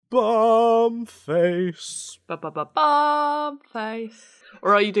Bomb face. Bomb face.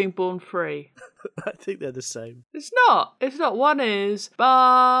 Or are you doing Born Free? I think they're the same. It's not. It's not. One is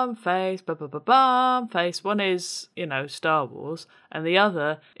bomb face, bomb face. One is, Star Wars, and the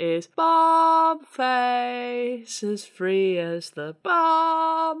other is bomb face, as free as the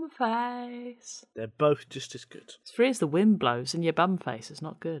bomb face. They're both just as good. As free as the wind blows in your bum face. It's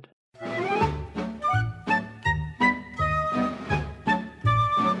not good.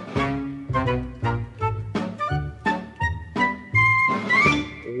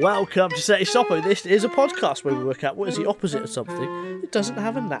 Welcome to Say Stoppo. This is a podcast where we work out what is the opposite of something that doesn't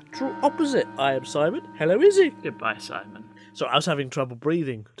have a natural opposite. I am Simon. Hello, Izzy. Goodbye, Simon. So I was having trouble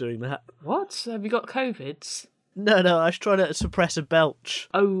breathing doing that. What? Have you got COVIDs? No, I was trying to suppress a belch.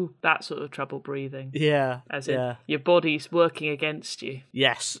 Oh, that sort of trouble breathing. Yeah. As in, your body's working against you.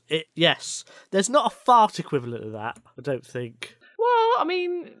 Yes. Yes. There's not a fart equivalent of that, I don't think. Well, I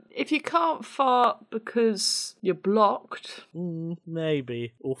mean, if you can't fart because you're blocked...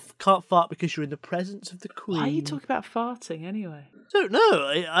 Maybe. Or can't fart because you're in the presence of the Queen. Why are you talking about farting anyway? I don't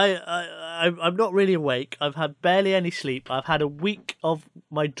know. I'm not really awake. I've had barely any sleep. I've had a week of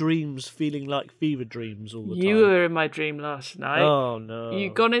my dreams feeling like fever dreams all the time. You were in my dream last night. Oh, no.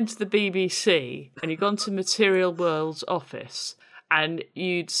 You'd gone into the BBC and you'd gone to Material World's office and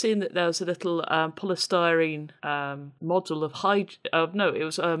you'd seen that there was a little polystyrene model of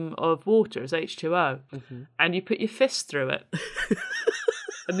of water as H2O, and you put your fist through it.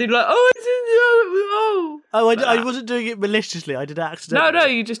 And they're like, I wasn't doing it maliciously. I did it accidentally. No,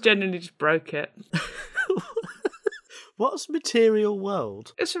 you just genuinely just broke it. What's Material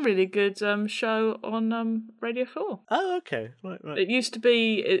World? It's a really good show on Radio 4. Oh, okay. Right. It used to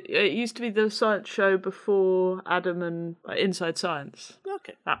be the science show before Adam and Inside Science.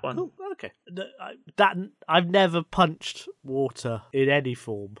 Okay. That one. Cool. Okay. I've never punched water in any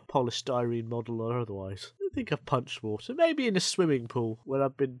form, polystyrene model or otherwise. I think I've punched water. Maybe in a swimming pool when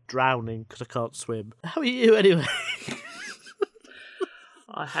I've been drowning because I can't swim. How are you anyway?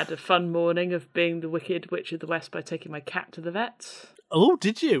 I had a fun morning of being the Wicked Witch of the West by taking my cat to the vet. Oh,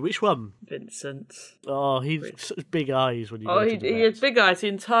 did you? Which one? Vincent. Oh, he's such big eyes when you go to the vet. He has big eyes. The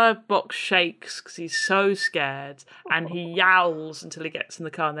entire box shakes because he's so scared, and he yowls until he gets in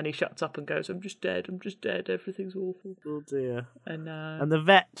the car, and then he shuts up and goes, I'm just dead, everything's awful. Oh dear. And the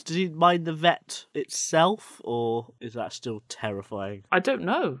vet, does he mind the vet itself, or is that still terrifying? I don't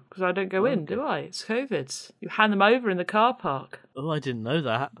know, because I don't go in, do I? It's COVID. You hand them over in the car park. Oh, I didn't know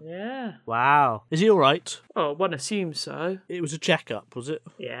that. Yeah. Wow. Is he all right? Oh, one assumes so. It was a checkup, was it?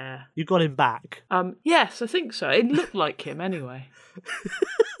 Yeah. You got him back? Yes, I think so. It looked like him anyway.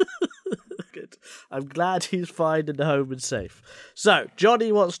 Good. I'm glad he's fine and home and safe. So,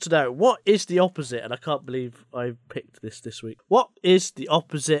 Johnny wants to know, what is the opposite? And I can't believe I picked this week. What is the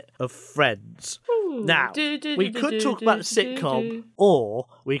opposite of Friends? Ooh. Now, we could talk about the sitcom, or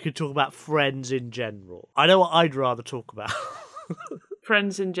we could talk about Friends in general. I know what I'd rather talk about.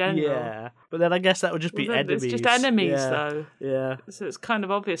 Friends in general. Yeah, but then I guess that would just be enemies. It's just enemies, though. Yeah. So it's kind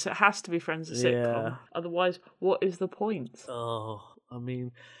of obvious. It has to be Friends a sitcom. Yeah. Otherwise, what is the point? Oh, I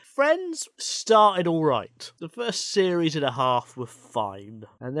mean, Friends started all right. The first series and a half were fine,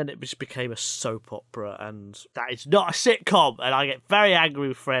 and then it just became a soap opera, and that is not a sitcom, and I get very angry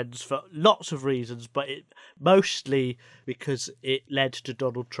with Friends for lots of reasons, but mostly because it led to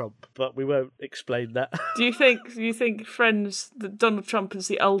Donald Trump, but we won't explain that. Do you think Friends, that Donald Trump is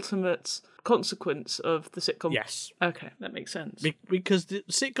the ultimate consequence of the sitcom? Yes. Okay, that makes sense. Because the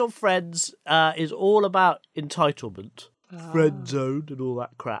sitcom Friends is all about entitlement, friend zone and all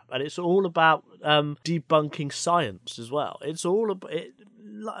that crap, and it's all about debunking science as well. It's all about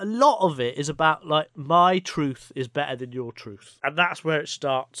a lot of it is about, like, my truth is better than your truth, and that's where it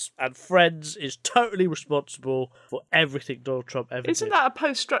starts. And Friends is totally responsible for everything Donald Trump ever did. Isn't that a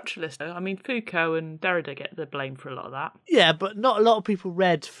post-structuralist? I mean, Foucault and Derrida get the blame for a lot of that. Yeah, but not a lot of people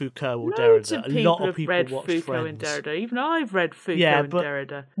read Foucault or Loads Derrida. of A lot of have people read watched Foucault Friends. and Derrida. Even I've read Foucault Yeah, and but-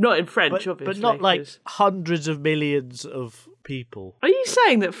 Derrida. Not in French, obviously. But not like 'cause- hundreds of millions of people. Are you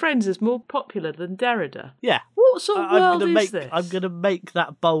saying that Friends is more popular than Derrida? Yeah. What sort of world is this? I'm going to make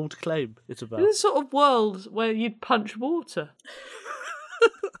that bold claim, Isabel. This sort of world where you'd punch water.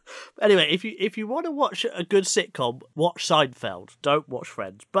 Anyway, if you want to watch a good sitcom, watch Seinfeld. Don't watch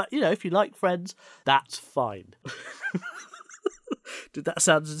Friends. But, if you like Friends, that's fine. Did that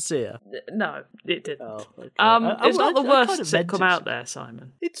sound sincere? No, it didn't. Oh, okay. It's not the I worst kind of meant sitcom it. out there,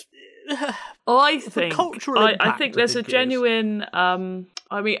 Simon. It's I think cultural I impact, think I there's think a it is. genuine.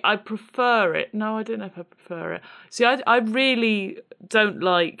 I mean, I prefer it. No, I don't know if I prefer it. See, I really don't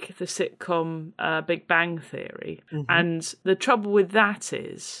like the sitcom Big Bang Theory, and the trouble with that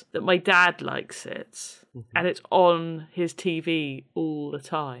is that my dad likes it, and it's on his TV all the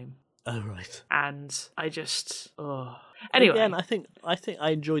time, Oh, right. and I just Anyway. Again, I think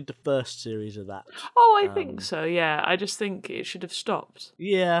I enjoyed the first series of that. Oh, I think so, yeah. I just think it should have stopped.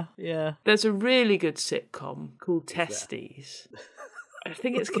 Yeah. There's a really good sitcom called Testes. I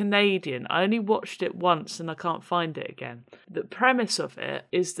think it's Canadian. I only watched it once and I can't find it again. The premise of it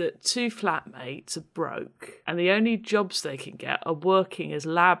is that two flatmates are broke and the only jobs they can get are working as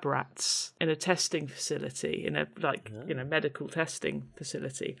lab rats in a testing facility, in a medical testing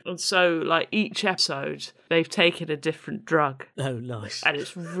facility. And so each episode they've taken a different drug. Oh, nice. And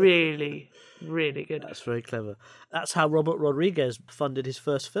it's really, really good. That's very clever. That's how Robert Rodriguez funded his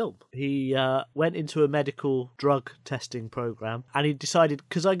first film. He went into a medical drug testing program and he decided,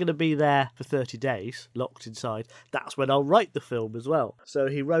 because I'm going to be there for 30 days, locked inside, that's when I'll write the film as well. So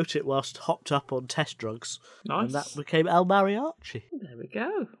he wrote it whilst hopped up on test drugs. Nice. And that became El Mariachi. There we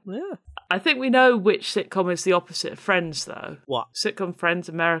go. Yeah. I think we know which sitcom is the opposite of Friends, though. What? Sitcom Friends,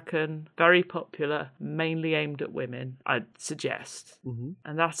 American, very popular, mainly aimed at women, I'd suggest. Mm-hmm.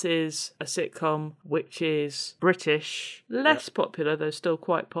 And that is a sitcom which is British, less popular, though still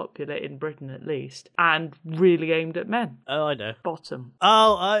quite popular in Britain at least, and really aimed at men. Oh, I know. Bottom.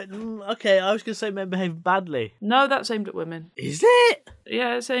 Oh, okay, I was going to say Men Behave Badly. No, that's aimed at women. Is it?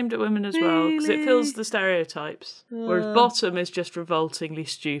 Yeah, it's aimed at women as well, because it fills the stereotypes. Whereas Bottom is just revoltingly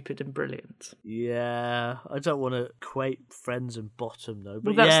stupid and brilliant. Yeah, I don't want to equate Friends and Bottom, though.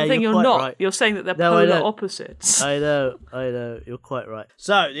 But Well, that's the thing, you're not. Right. You're saying that they're polar opposites. I know, you're quite right.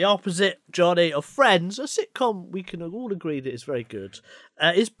 So, the opposite, Johnny, of Friends, a sitcom we can all agree that is very good,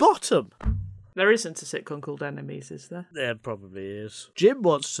 is Bottom. There isn't a sitcom called Enemies, is there? There probably is. Jim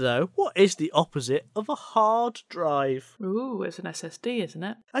wants to know, what is the opposite of a hard drive? Ooh, it's an SSD, isn't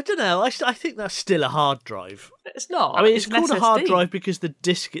it? I don't know. I think that's still a hard drive. It's not. I mean, it's called an a hard SSD. drive because the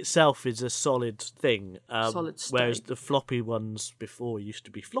disc itself is a solid thing. Solid state. Whereas the floppy ones before used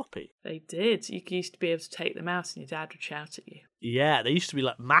to be floppy. They did. You used to be able to take them out and your dad would shout at you. Yeah, they used to be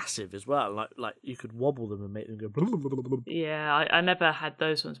massive as well. Like you could wobble them and make them go. Blah, blah, blah, blah. Yeah, I never had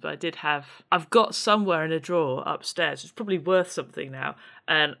those ones, but I did have. I've got somewhere in a drawer upstairs. It's probably worth something now.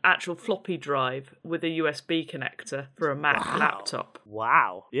 An actual floppy drive with a USB connector for a Mac laptop.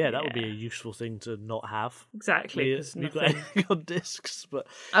 Wow. Yeah, that would be a useful thing to not have. Exactly. You've got anything on discs, but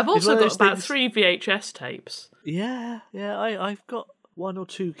I've it's also one of got those about things- 3 VHS tapes. Yeah. I've got one or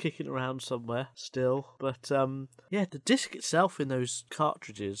two kicking around somewhere still, but the disc itself in those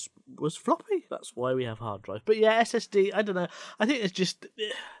cartridges was floppy. That's why we have hard drives. But yeah, SSD, I don't know. I think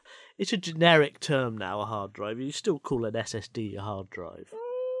it's a generic term now, a hard drive. You still call an SSD a hard drive.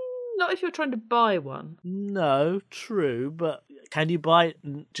 Not if you're trying to buy one. No, true, but can you buy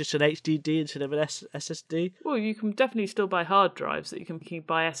just an HDD instead of an SSD? Well, you can definitely still buy hard drives that you can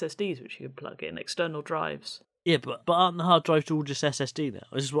buy SSDs, which you can plug in, external drives. Yeah, but aren't the hard drives all just SSD now?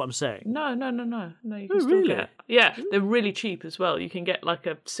 This is what I'm saying. No, you can still really? get. Yeah, they're really cheap as well. You can get like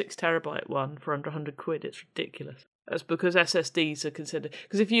a 6 terabyte one for under £100. It's ridiculous. That's because SSDs are considered.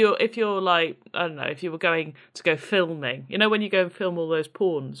 Because if you're like, I don't know, if you were going to go filming, you know, when you go and film all those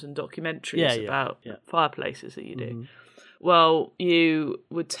porns and documentaries about fireplaces that you do. Mm-hmm. Well, you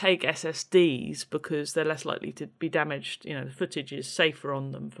would take SSDs because they're less likely to be damaged. You know, the footage is safer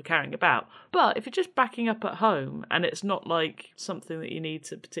on them for carrying about. But if you're just backing up at home and it's not like something that you need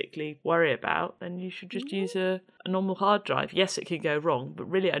to particularly worry about, then you should just use a normal hard drive. Yes, it can go wrong, but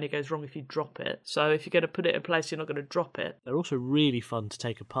really it only goes wrong if you drop it. So if you're going to put it in a place, you're not going to drop it. They're also really fun to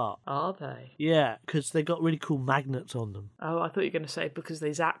take apart. Are they? Yeah, because they got really cool magnets on them. Oh, I thought you were going to say because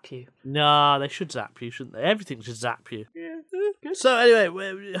they zap you. Nah, they should zap you, shouldn't they? Everything should zap you. Yeah. So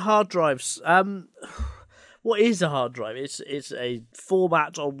anyway, hard drives. What is a hard drive? It's a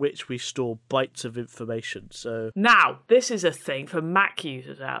format on which we store bytes of information. So now, this is a thing for Mac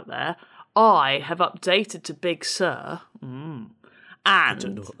users out there. I have updated to Big Sur. And I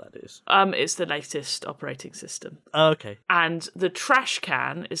don't know what that is. It's the latest operating system. Oh, okay. And the trash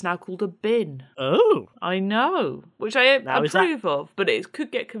can is now called a bin. Oh. I know, which I Now, approve of, but it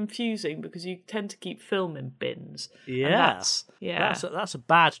could get confusing because you tend to keep film in bins. Yeah. That's a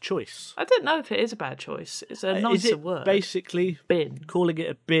bad choice. I don't know if it is a bad choice. It's a nicer is it word. Basically, bin. Calling it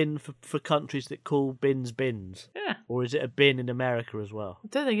a bin for countries that call bins bins. Yeah. Or is it a bin in America as well? I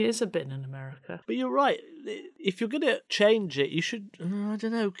don't think it is a bin in America. But you're right. if you're going to change it, you should, I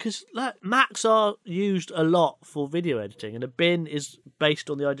don't know, because like, Macs are used a lot for video editing, and a bin is based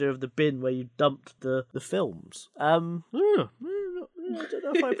on the idea of the bin where you dumped the films. I don't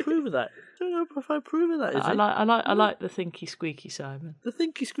know if I approve of that. I like the Thinky Squeaky Simon. The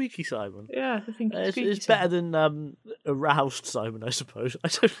Thinky Squeaky Simon. Yeah, the Thinky Squeaky It's Simon. better than Aroused Simon, I suppose. I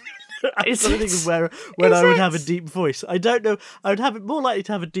don't I'm Is trying to think of when I would have a deep voice. I don't know. I would have it more likely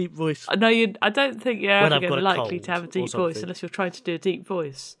to have a deep voice. No, I don't think you're When ever I've got a likely cold to have a or deep voice something. unless you're trying to do a deep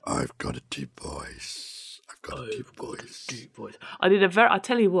voice. I've got a deep voice. Deep voice. I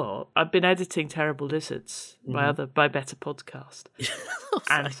tell you what, I've been editing Terrible Lizards, my better podcast.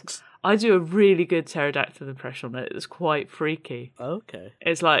 And Thanks. I do a really good pterodactyl impression on it. It's quite freaky. Okay.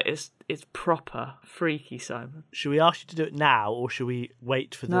 It's like it's proper freaky, Simon. Should we ask you to do it now, or should we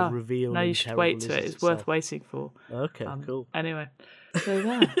wait for the reveal? No, in you should Terrible wait to it. Lizards It's itself? worth waiting for. Okay, cool. Anyway, so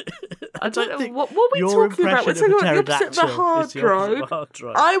there. I don't know think what were we your talking about. We're impression talking of a about the opposite of the pterodactyl hard is the opposite of drive. a hard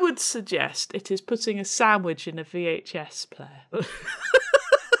drive. I would suggest it is putting a sandwich in a VHS player.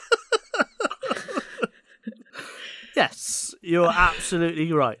 Yes, you're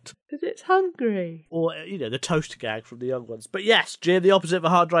absolutely right. Because it's hungry. Or, the toaster gag from the young ones. But yes, Jim, the opposite of a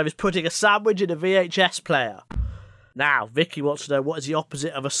hard drive is putting a sandwich in a VHS player. Now, Vicky wants to know, what is the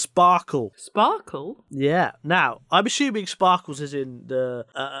opposite of a sparkle? Sparkle? Yeah. Now, I'm assuming sparkles is in the,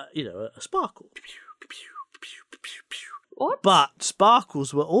 a sparkle. What? But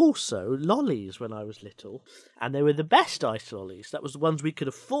sparkles were also lollies when I was little, and they were the best ice lollies. That was the ones we could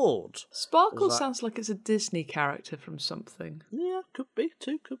afford. Sparkle Was that- sounds like it's a Disney character from something. Yeah, could be.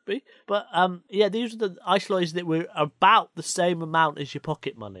 But, these are the ice lollies that were about the same amount as your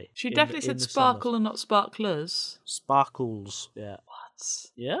pocket money. She in definitely the said summers. sparkle and not sparklers. Sparkles, yeah. What?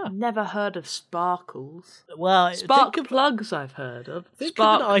 Yeah. Never heard of sparkles. Well, Spark think of, plugs I've heard of. think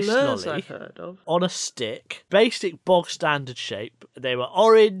of an ice Sparklers lolly. I've heard of. on a stick, basic bog standard shape. They were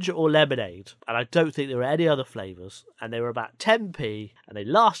orange or lemonade, and I don't think there were any other flavours. And they were about 10p, and they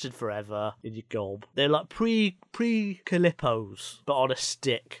lasted forever in your gob. They're like pre Calippos, but on a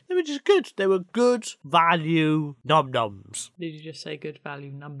stick. They were just good. They were good value num nums. Did you just say good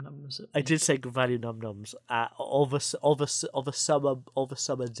value num nums? I did say good value num nums of a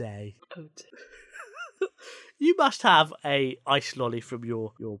summer day. Oh, You must have a ice lolly from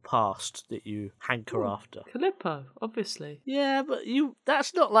your past that you hanker after. Calippo, obviously. Yeah, but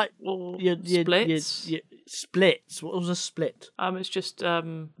that's not like Or your splits. splits. What was a split? It's just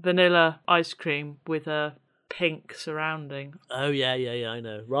vanilla ice cream with a pink surrounding. Oh yeah, I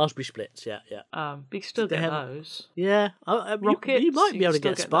know. Raspberry splits, yeah. But you can still They get have- those. Yeah, Rockets. you might be can able to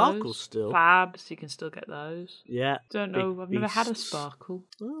still get sparkles those. still. Fabs, you can still get those. Yeah. Don't know. big I've never had a beasts. sparkle.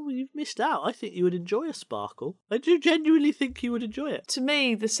 Oh, well, you've missed out. I think you would enjoy a sparkle. I do genuinely think you would enjoy it. To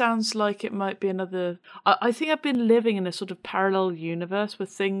me, this sounds like it might be another. I think I've been living in a sort of parallel universe where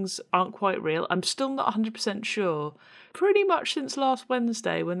things aren't quite real. I'm still not 100% sure. Pretty much since last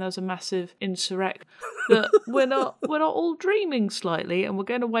Wednesday, when there was a massive insurrection, that we're not all dreaming slightly, and we're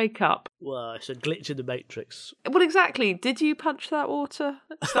going to wake up. Well, it's a glitch in the Matrix. Well, exactly. Did you punch that water?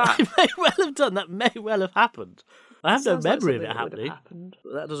 Is that I may well have done. That may well have happened. I have no sounds like memory of something it that would have happening. happened.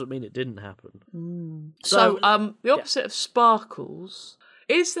 But that doesn't mean it didn't happen. So, the opposite of sparkles.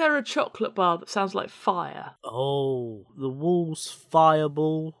 Is there a chocolate bar that sounds like fire? Oh, the Walls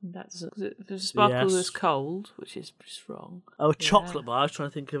Fireball. That's if a sparkle Yes. is cold, which is just wrong. Oh, a chocolate bar. I was trying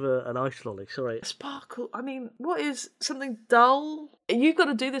to think of an ice lolly. Sorry. Sparkle. I mean, what is something dull? You've got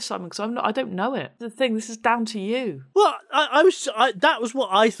to do this, Simon, because I don't know it. The thing. This is down to you. Well, that was what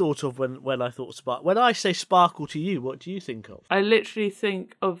I thought of when I thought sparkle. When I say sparkle to you, what do you think of? I literally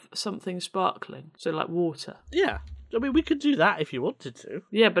think of something sparkling, so like water. Yeah. I mean, we could do that if you wanted to.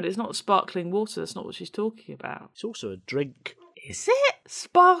 Yeah, but it's not sparkling water. That's not what she's talking about. It's also a drink. Is it?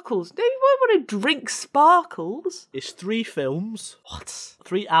 Sparkles? No, you won't want to drink sparkles. It's 3 films, What?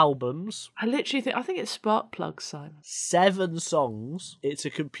 3 albums, I think it's spark plugs, Simon. 7 songs. It's a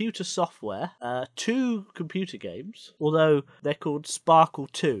computer software, 2 computer games, although they're called Sparkle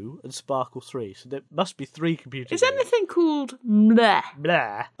 2 and Sparkle 3, so there must be 3 computer Is games. anything called mleh?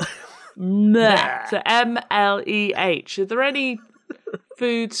 Blah. Mleh. So MLEH. Are there any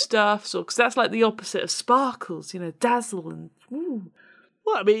food stuffs, or because that's like the opposite of sparkles, dazzle and. Ooh.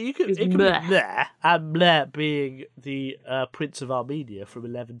 Well, I mean, it could be Mleh. Mleh, and Mleh being the Prince of Armenia from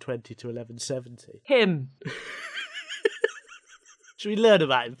 1120 to 1170. Him. Should we learn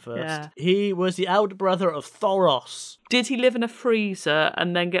about him first? Yeah. He was the elder brother of Thoros. Did he live in a freezer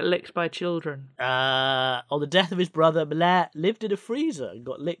and then get licked by children? On the death of his brother, Melair lived in a freezer and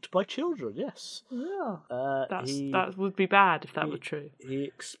got licked by children, yes. Yeah. He That would be bad if that were true. He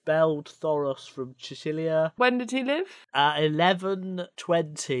expelled Thoros from Sicilia When did he live?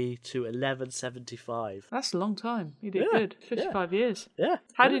 1120 to 1175. That's a long time. He did Yeah, good. 55 years. Yeah.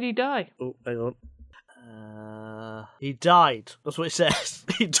 How did he die? Oh, hang on. He died. That's what it says.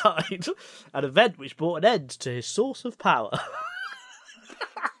 He died. An event which brought an end to his source of power.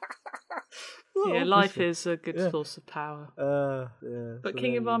 Yeah, life is a good source of power. Yeah. But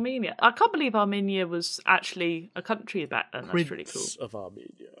King of Armenia. I can't believe Armenia was actually a country back then. That's Prince really cool. of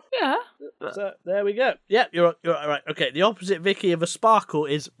Armenia. Yeah. So there we go. Yep, you're right. Okay, the opposite Vicky of a sparkle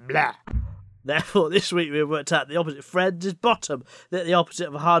is blah. Therefore, this week we worked out the opposite friends is bottom. That the opposite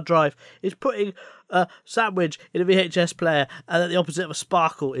of a hard drive is putting a sandwich in a VHS player, and that the opposite of a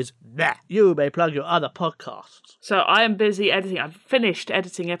sparkle is nah. You may plug your other podcasts. So I am busy editing. I've finished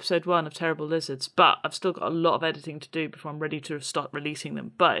editing episode 1 of Terrible Lizards, but I've still got a lot of editing to do before I'm ready to start releasing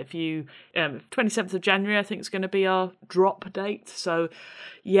them. But if you, 27th of January, I think is going to be our drop date. So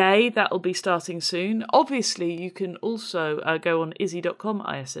yay, that'll be starting soon. Obviously, you can also go on izzy.com,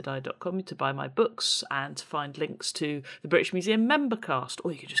 isdi.com, to buy my books and to find links to the British Museum Membercast,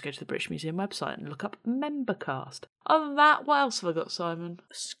 or you can just go to the British Museum website and look up Membercast. Other than that, what else have I got, Simon?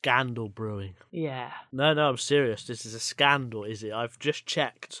 Scandal brewing. Yeah. No, I'm serious. This is a scandal, is it? I've just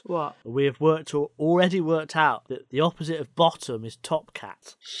checked. What? We have already worked out that the opposite of bottom is top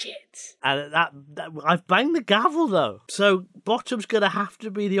cat. Shit. And that I've banged the gavel though. So bottom's gonna have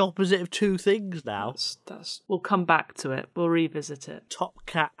to be the opposite of two things now. We'll come back to it. We'll revisit it. Top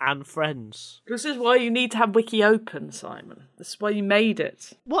cat and friends. This is why you need to have Wiki open, Simon. This is why you made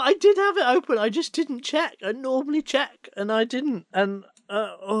it. Well, I did have it open. I just didn't check. I normally check, and I didn't. And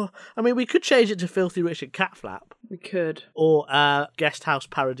I mean, we could change it to Filthy Rich and Catflap, We could. or Guest House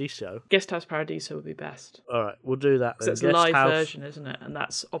Paradiso. Guest House Paradiso would be best. All right, we'll do that. Because it's a live version, isn't it? And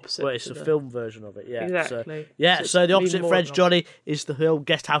that's opposite. Well, it's a film version of it, yeah. Exactly. So the opposite even more French of an Johnny is the film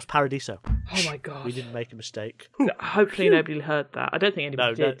Guest House Paradiso. Oh my god. We didn't make a mistake. Hopefully nobody heard that. I don't think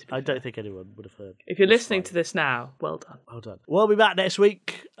anybody did. to be I fair. don't think anyone would have heard. If you're listening to this now, well done. Well done. We'll be back next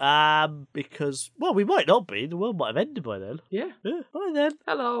week because, well, we might not be. The world might have ended by then. Yeah. Yeah, bye then.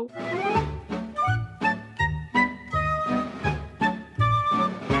 Hello.